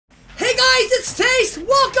guys, it's Taste!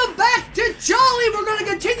 Welcome back to Jolly! We're gonna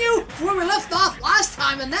continue where we left off last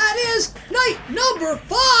time, and that is night number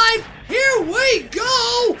 5! Here we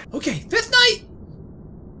go! Okay, 5th night!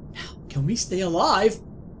 Now, can we stay alive?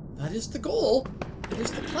 That is the goal. That is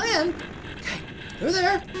the plan. Okay, they're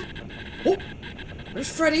there. Oh,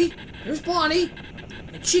 there's Freddy. There's Bonnie.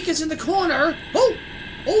 And Chica's in the corner. Oh,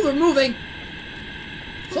 they're moving.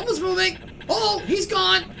 Someone's moving. Oh, he's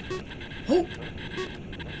gone. Oh,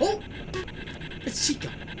 it's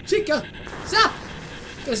Chica. Chica, zap!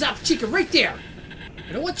 Gonna zap Chica right there.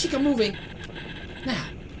 I don't want Chica moving. Now.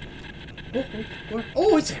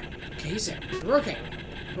 Oh, it's there. Okay, he's there. We're okay.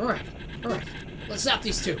 We're alright. Alright. Let's zap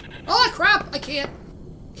these two. Oh, crap! I can't.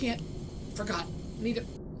 Forgot. I need to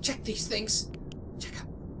check these things. Check out.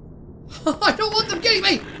 I don't want them getting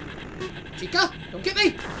me! Chica, don't get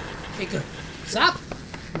me! Okay, good. Zap.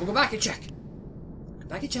 We'll go back and check. Go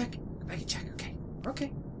back and check. Okay.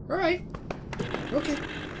 Okay. Alright. Okay.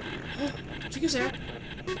 Oh, Chica's there.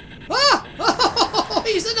 Ah! Oh,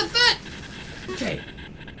 he's in the vent! Okay.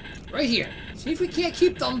 Right here. See if we can't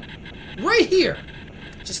keep them right here.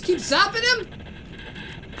 Just keep zapping him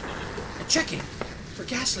and checking for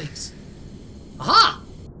gas leaks. Aha!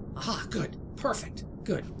 Aha, good. Perfect.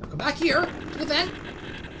 Good. Now go back here to the vent.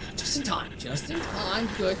 Just in time.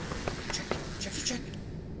 Good. Check.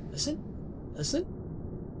 Listen.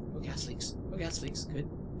 No gas leaks.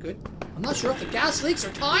 Good. I'm not sure if the gas leaks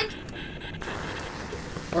are timed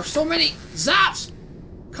or so many zaps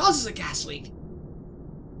causes a gas leak.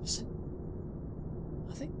 Listen.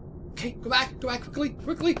 Nothing. Okay, go back quickly.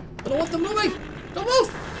 I don't want them moving. Don't move.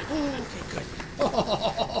 Oh, okay, good.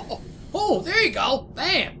 Oh, there you go.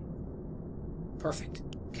 Bam. Perfect.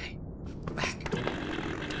 Okay, go back.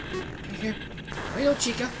 Right here. No, you don't,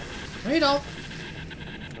 Chica. No, you don't.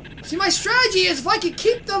 See, my strategy is if I could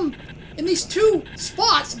keep them in these two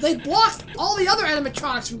spots, they'd block all the other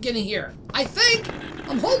animatronics from getting here.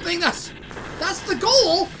 I'm hoping that's the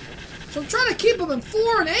goal. So I'm trying to keep them in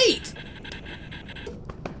 4 and 8.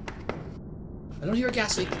 I don't hear a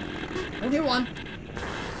gas leak. I don't hear one.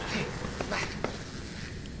 Okay, back.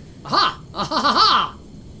 Aha!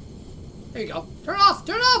 There you go. Turn it off!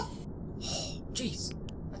 Oh, jeez.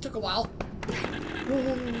 That took a while.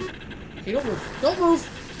 Okay, don't move.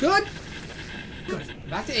 Good.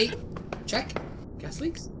 Back to 8. Check. Gas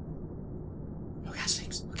leaks? No gas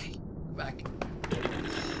leaks. Okay, go back.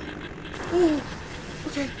 Oh,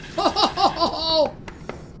 okay. Oh,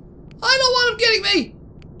 I don't want him getting me!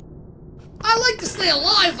 I like to stay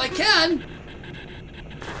alive if I can!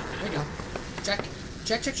 There we go. Check.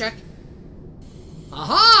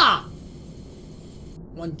 Aha!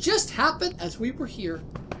 One just happened as we were here.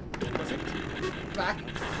 Perfect. Back.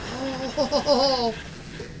 Oh!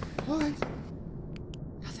 Alright.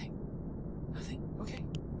 Nothing. Okay.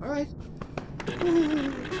 Alright.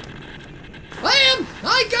 Bam!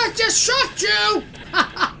 I just shocked you!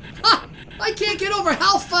 I can't get over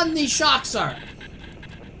how fun these shocks are.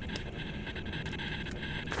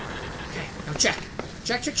 Okay, now check.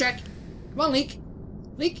 Come on, leak.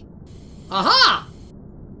 Aha!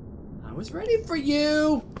 I was ready for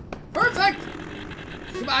you. Perfect.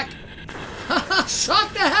 Come back.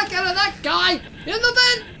 Shock the heck out of that guy in the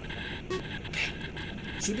vent. Okay.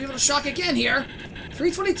 Should be able to shock again here.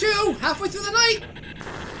 3:22, halfway through the night.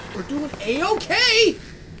 We're doing A-okay.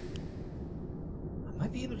 I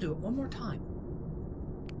might be able to do it one more time.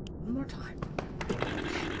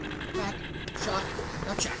 Okay. Back. Shock.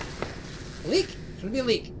 Now check. A leak? It's gonna be a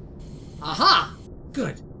leak. Aha!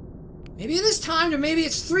 Good. Maybe it is timed, or maybe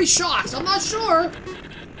it's 3 shocks. I'm not sure.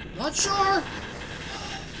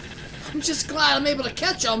 I'm just glad I'm able to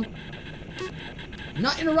catch them.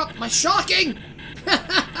 Not interrupt my shocking.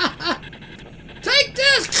 Take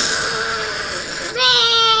this!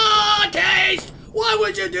 Oh, Taste! Why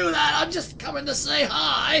would you do that? I'm just coming to say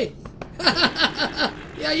hi.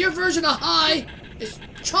 Yeah, your version of hi is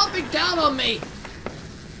chomping down on me.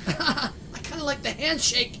 I kind of like the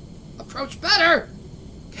handshake approach better.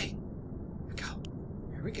 Okay,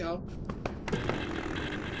 here we go.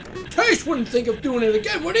 Taste wouldn't think of doing it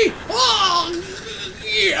again, would he? Oh,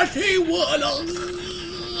 yes, he would.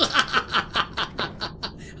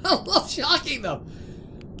 I love shocking them.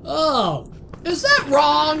 Oh, is that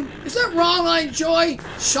wrong? I enjoy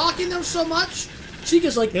shocking them so much.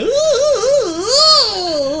 Chica's like, ooh,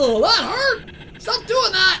 that hurt. Stop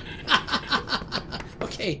doing that.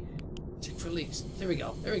 Okay, check for leaks. There we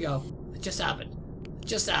go. It just happened.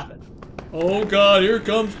 Oh God, here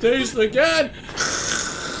comes Taste again.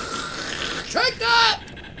 Check that!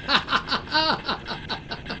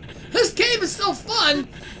 This game is so fun!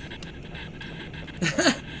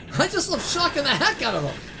 I just love shocking the heck out of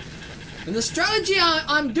them. And the strategy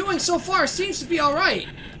I'm doing so far seems to be alright.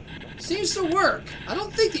 Seems to work. I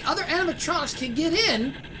don't think the other animatronics can get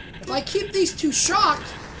in if I keep these two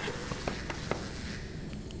shocked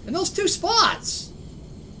in those two spots.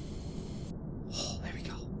 Oh, there we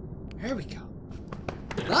go. There we go.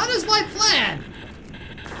 That is my plan.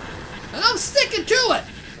 And I'm sticking to it.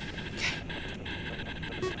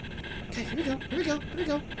 Okay, here we go, here we go, here we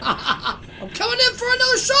go. I'm coming in for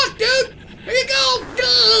another shock, dude! Here you go!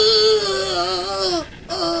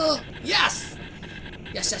 Yes!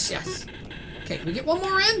 Yes, yes, yes. Okay, can we get one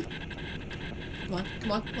more in? Come on,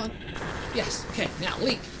 come on, come on. Yes, okay, now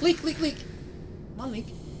leak, leak, leak, leak. Come on, leak.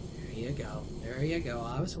 There you go, there you go.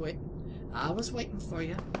 I was waiting for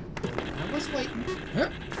you. I was waiting.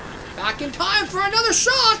 Here. Back in time for another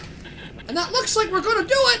shock! And that looks like we're gonna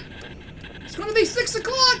do it! It's gonna be 6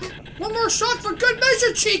 o'clock! One more shock for good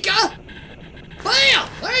measure, Chica! Bam!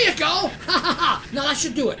 There you go! Ha ha ha! Now that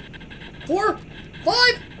should do it. 4,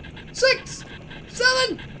 5, 6,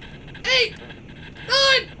 7, 8,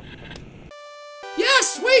 9.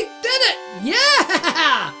 Yes, we did it!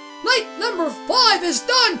 Yeah! Night number 5 is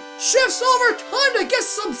done! Shift's over! Time to get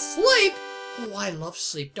some sleep! Oh, I love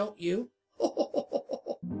sleep, don't you?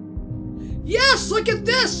 Yes, look at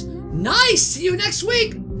this! Nice! See you next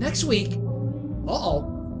week! Next week? Uh-oh.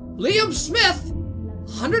 Liam Smith,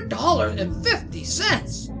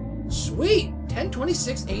 $100.50. Sweet.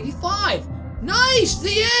 10/26/85. Nice.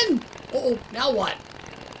 The end. Uh-oh. Now what?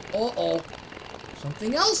 Uh-oh.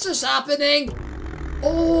 Something else is happening.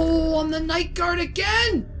 Oh, I'm the night guard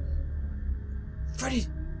again. Freddy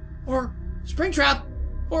or Springtrap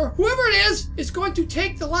or whoever it is going to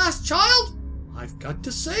take the last child. I've got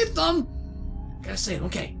to save them. Gotta save them.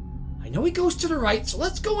 Okay. I know he goes to the right, so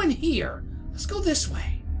let's go in here. Let's go this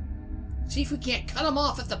way. See if we can't cut him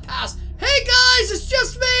off at the pass. Hey guys, it's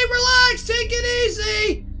just me. Relax, take it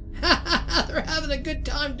easy. They're having a good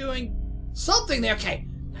time doing something there. Okay,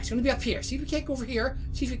 now he's gonna be up here. See if we can't go over here.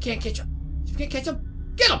 See if we can't catch him. See if we can't catch him.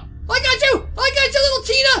 Get him! I got you! I got you, little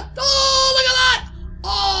Tina! Oh, look at that!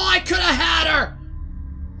 Oh, I could have had her.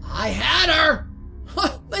 I had her.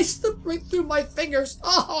 They slipped right through my fingers.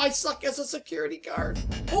 Oh, I suck as a security guard.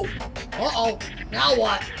 Oh, uh-oh. Now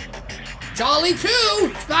what? Jolly 2!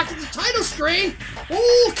 It's back at the title screen.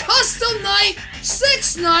 Oh, custom night!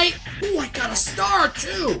 6th night! Oh, I got a star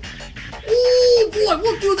too! Oh boy,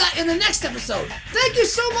 we'll do that in the next episode. Thank you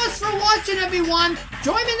so much for watching, everyone.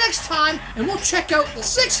 Join me next time, and we'll check out the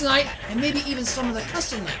 6th night, and maybe even some of the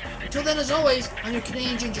custom night. Until then, as always, I'm your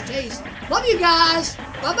Canadian Ginger Taste. Love you guys!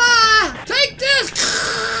 Bye-bye! Take this!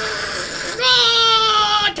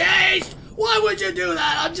 Oh, Taste! Why would you do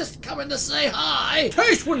that? I'm just coming to say hi.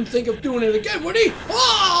 Taste wouldn't think of doing it again, would he?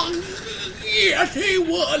 Oh, yes, he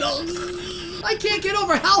would. I can't get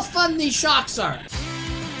over how fun these shocks are.